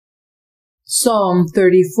Psalm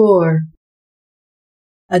 34,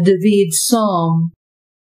 a David psalm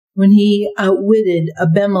when he outwitted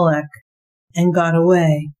Abimelech and got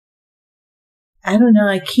away.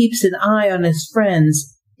 Adonai keeps an eye on his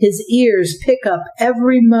friends. His ears pick up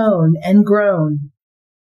every moan and groan.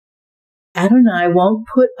 Adonai won't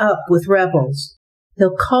put up with rebels.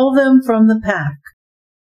 He'll call them from the pack.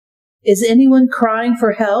 Is anyone crying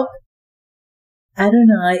for help?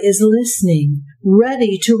 Adonai is listening,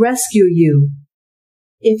 ready to rescue you.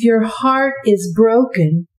 If your heart is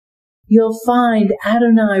broken, you'll find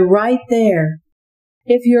Adonai right there.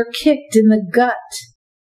 If you're kicked in the gut,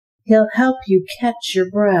 he'll help you catch your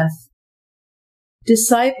breath.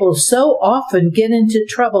 Disciples so often get into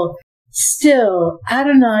trouble. Still,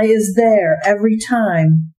 Adonai is there every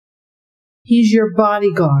time. He's your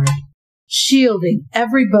bodyguard, shielding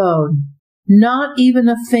every bone. Not even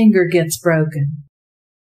a finger gets broken.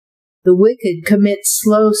 The wicked commit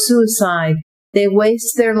slow suicide. They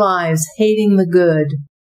waste their lives hating the good.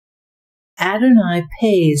 Adonai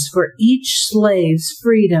pays for each slave's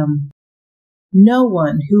freedom. No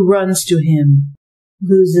one who runs to him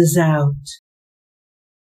loses out.